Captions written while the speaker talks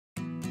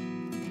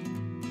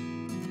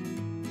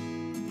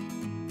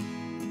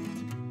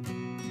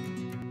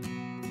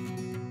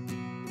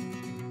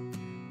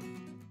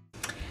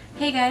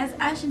Hey guys,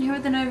 Ashton here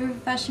with another review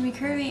of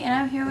FashionMeCurvy, and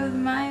I'm here with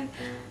my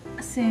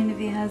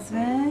soon-to-be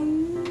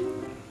husband.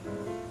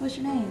 What's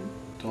your name?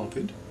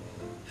 David.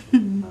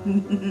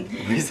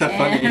 Why is that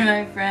funny? And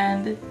my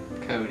friend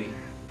Cody.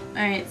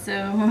 Alright,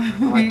 so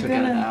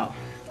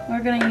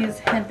we're gonna use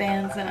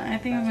headbands, and I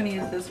think I'm gonna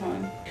use this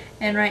one.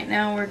 And right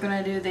now we're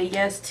gonna do the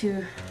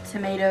Yesto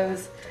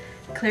tomatoes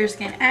clear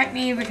skin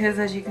acne, because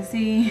as you can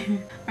see,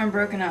 I'm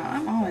broken out.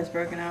 I'm always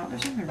broken out.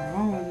 There's something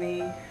wrong with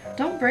me.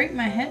 Don't break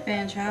my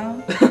headband,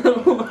 child.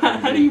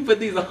 How do you put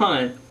these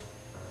on?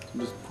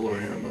 Just pull her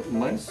hair.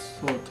 Mine's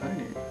so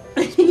tiny.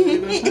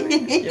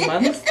 Yeah,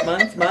 mine's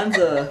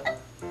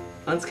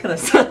kind of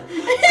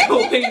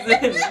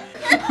squeezing.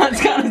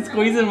 Mine's kind of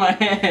squeezing my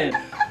head.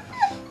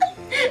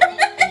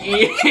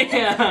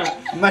 Yeah.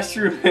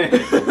 Mushroom head.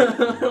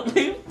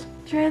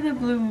 Try the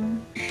blue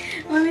one.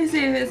 Let me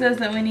see if it says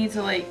that we need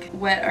to like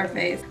wet our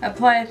face.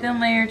 Apply a thin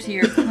layer to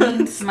your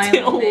clean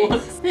smiling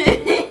face.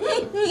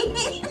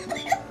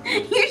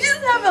 You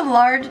just have a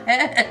large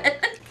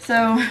head.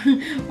 So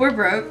we're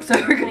broke, so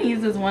we're gonna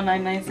use this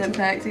 $1.99 set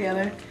pack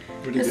together.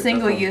 It's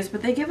single use,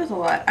 but they give us a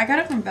lot. I got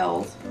it from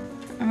Bell's.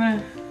 I'm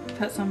gonna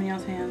put some in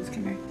y'all's hands.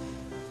 Come here.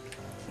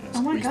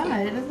 Oh my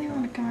god, it doesn't even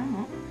want to come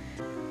out.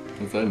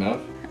 Is that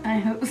enough? I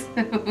hope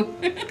so.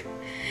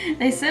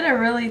 They said a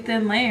really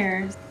thin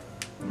layer.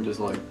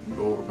 Just like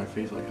go over my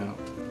face like how?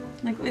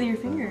 Like with your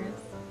fingers.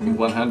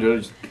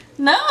 100.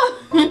 No!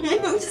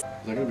 Is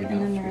that gonna be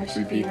enough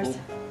for 3 people? Did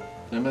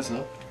I mess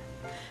up?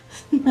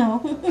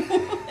 No.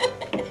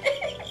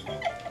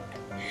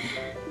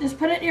 Just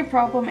put it in your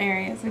problem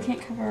areas. We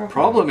can't cover our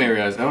problem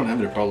areas? I don't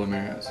have any problem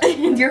areas.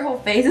 Your whole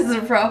face is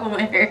a problem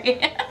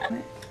area.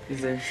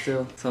 Is there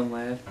still some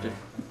left?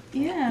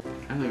 Yeah.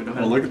 I don't even know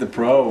how Oh, look at the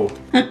pro.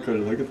 Look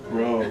at the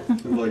pro.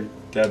 She's like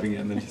dabbing it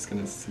and then she's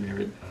gonna smear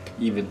it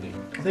evenly.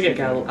 I think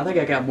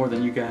I got more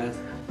than you guys.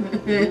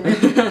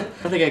 I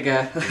think I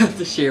got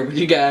to share with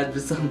you guys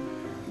with some.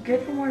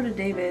 Good for more to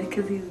David,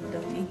 because he's a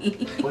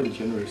dummy. Quite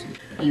generous.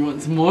 You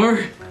want some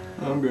more?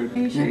 I'm good. Are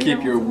you sure you you keep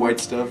don't your want white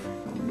stuff.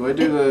 Do I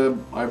do the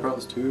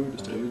eyebrows too?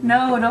 Just everything?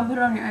 No, don't put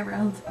it on your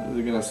eyebrows. Is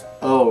it gonna?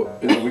 Oh,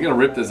 are we gonna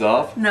rip this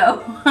off?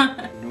 No.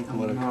 I don't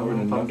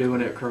know if I'm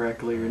doing it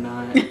correctly or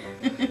not.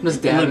 I'm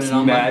just dabbing it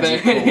on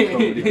magical, my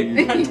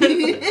face.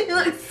 It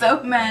looks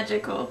so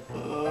magical.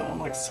 I'm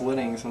like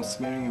sweating, so I'm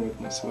smearing it with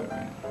my sweat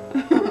right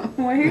now.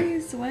 Why are you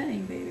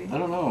sweating, baby? I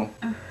don't know.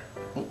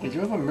 You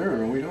have a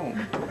mirror, we don't.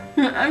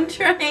 I'm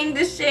trying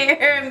to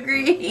share, I'm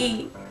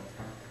greedy.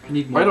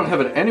 I don't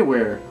have it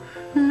anywhere.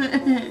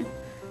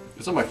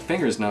 It's on my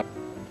fingers now.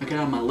 I got it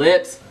on my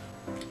lips.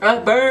 Oh,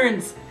 it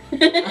burns.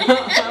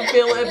 I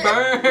feel it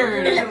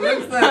burn.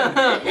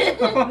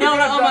 No,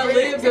 not on my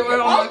lips, it went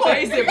on my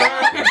face, it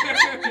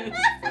burns.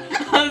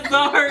 I'm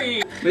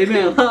sorry. Leave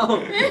me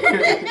alone.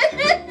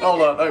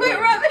 Hold on. Quit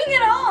rubbing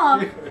it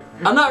off.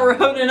 I'm not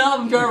rubbing it off,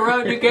 I'm trying to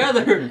rub it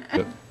together.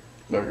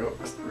 There we go.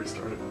 Let's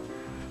restart it.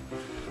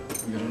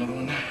 We got another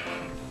one.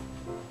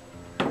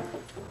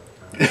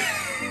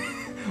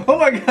 Oh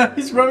my god,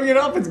 he's rubbing it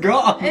off, it's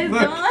gone. It's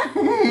Look. gone.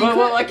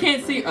 Well, I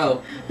can't see.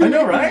 Oh. I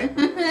know, right?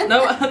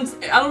 No, I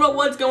don't know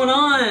what's going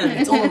on.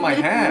 It's all in my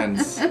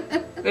hands.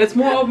 It's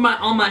more on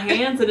my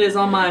hands than it is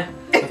on my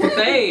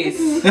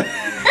face.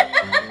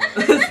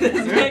 This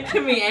is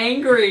making me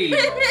angry.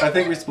 I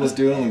think we're supposed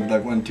to do it with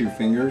like 1, 2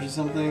 fingers or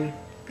something.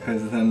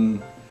 Because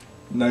then,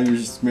 now you're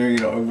just smearing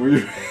it all over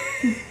your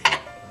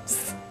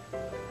face.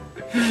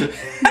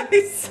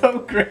 It's so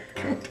great.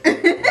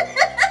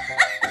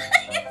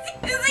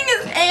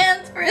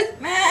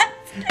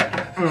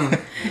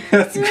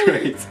 That's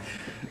great.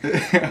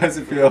 How does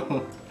it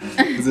feel?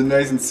 Is it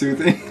nice and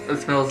soothing? It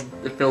feels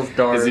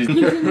dark. You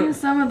can use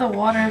some of the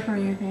water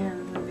from your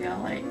hands and be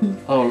all like...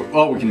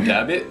 Oh, we can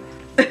dab it?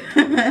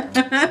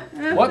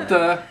 What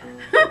the?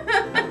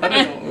 I don't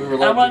know. We were I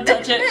don't want to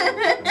touch it.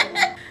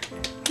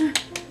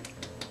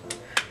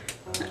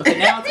 Okay,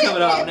 now it's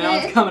coming off. Now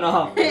it's coming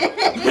off.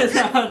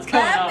 Now it's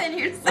coming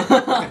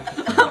off.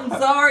 I'm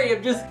sorry.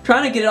 I'm just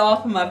trying to get it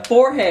off of my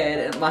forehead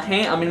and my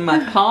hand. I mean, my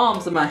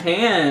palms of my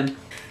hand.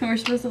 We're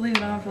supposed to leave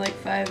it on for like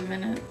 5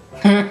 minutes.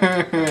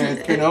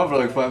 It's been on for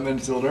like 5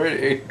 minutes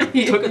already.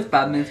 It took us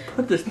 5 minutes to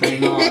put this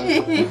thing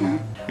on.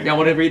 Y'all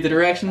want to read the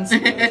directions? We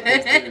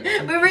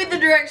read the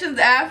directions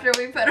after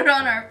we put it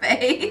on our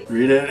face.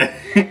 Read it.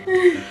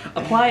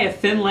 Apply a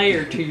thin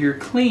layer to your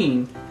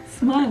clean,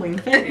 smiling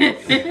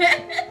face.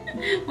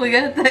 We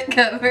got that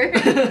covered.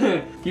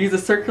 Use a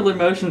circular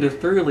motion to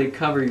thoroughly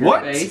cover your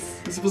face.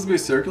 It's supposed to be a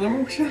circular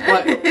motion?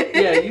 What?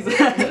 Yeah, use a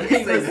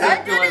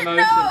circular motion.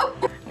 Know.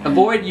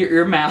 Avoid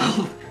your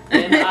mouth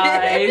and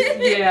eyes.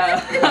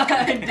 Yeah,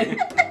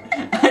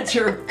 I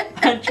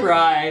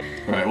tried.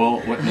 Alright, well,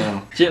 what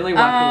now? Gently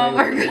walk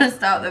away. We're gonna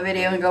stop the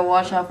video and go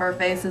wash off our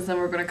faces, and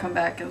we're gonna come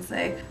back and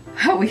say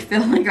how we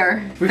feel like our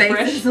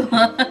faces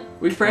look.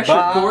 Refresh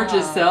your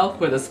gorgeous self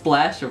with a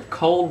splash of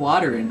cold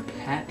water and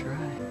pat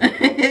dry.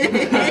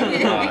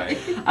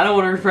 I don't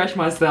want to refresh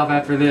myself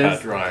after this.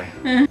 Pat dry.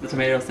 The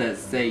tomato says,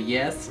 say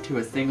yes to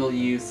a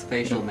single-use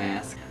facial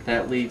mask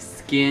that leaves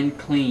skin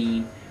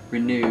clean,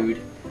 renewed,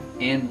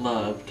 and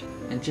loved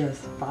in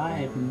just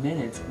 5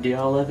 minutes. Do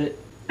y'all love it?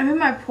 I mean,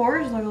 my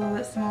pores look a little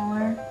bit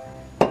smaller.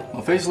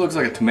 My face looks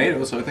like a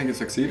tomato, so I think it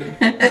succeeded.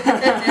 Why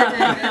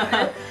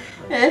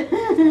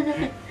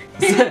is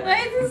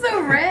it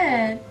so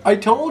red? I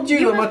told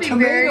you, I'm a must be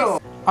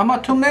tomato. I'm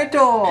a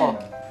tomato.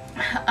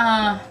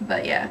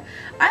 But yeah,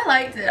 I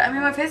liked it. I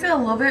mean, my face got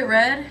a little bit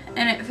red,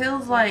 and it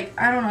feels like,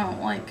 I don't know,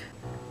 like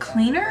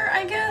cleaner,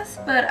 I guess,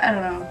 but I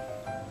don't know.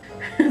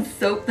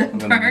 Soap that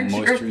burns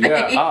your face.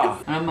 Yeah.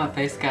 And my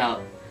face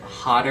got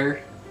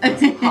hotter.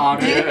 It's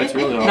hotter. Yeah, it's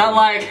really hot.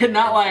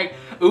 Not like,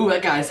 ooh,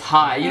 that guy's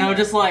hot. You know,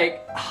 just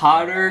like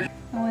hotter.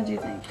 What did you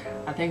think?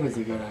 I think it was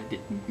a good idea.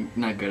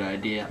 Not good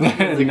idea. Not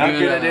a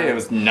good idea. It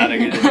was not a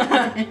good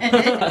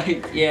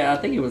idea. Yeah, I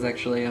think it was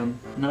actually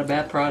not a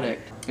bad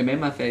product. It made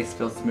my face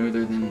feel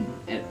smoother than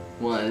it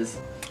was.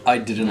 I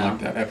didn't like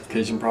that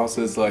application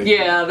process. Like,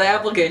 yeah, the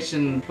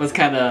application was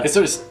kind of. it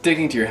started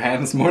sticking to your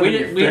hands more than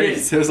your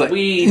face. It was like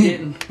we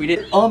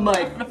didn't on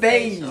my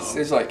face.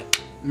 It's like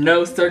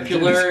no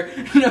circular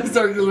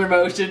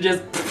motion,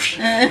 just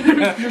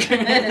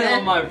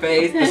on my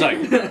face. it's like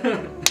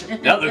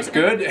that looks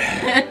good.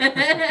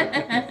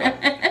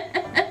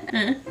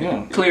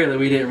 Yeah. Clearly,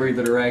 we didn't read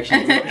the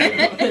directions.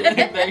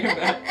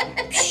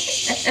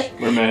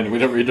 We're men. We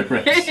don't read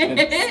directions.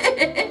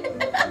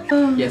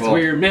 Yes,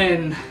 we're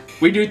men.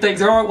 We do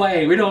things our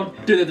way. We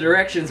don't do the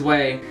directions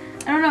way.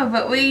 I don't know,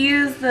 but we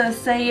use the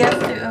say yes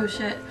to, oh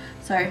shit,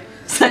 sorry.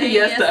 Say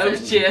yes to oh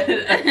shit.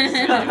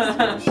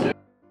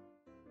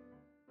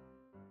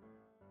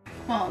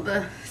 Well,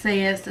 the say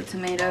yes to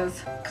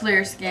tomatoes,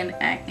 clear skin,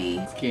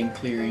 acne. Skin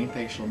clearing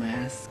facial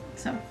mask.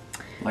 So,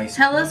 Nice.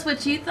 tell us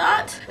what you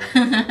thought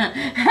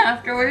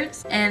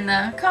afterwards in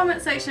the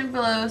comment section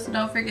below. So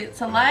don't forget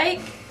to like,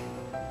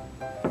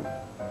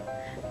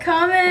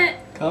 comment,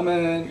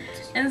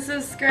 and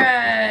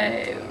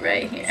subscribe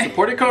right here.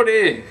 Support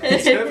Cody.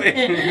 It's heavy.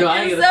 No,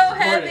 I It's ain't so gonna support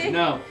heavy. it.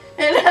 No.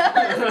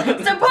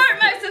 Support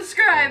my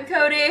subscribe,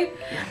 Cody.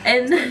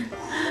 And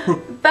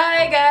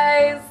bye,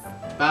 guys.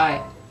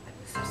 Bye.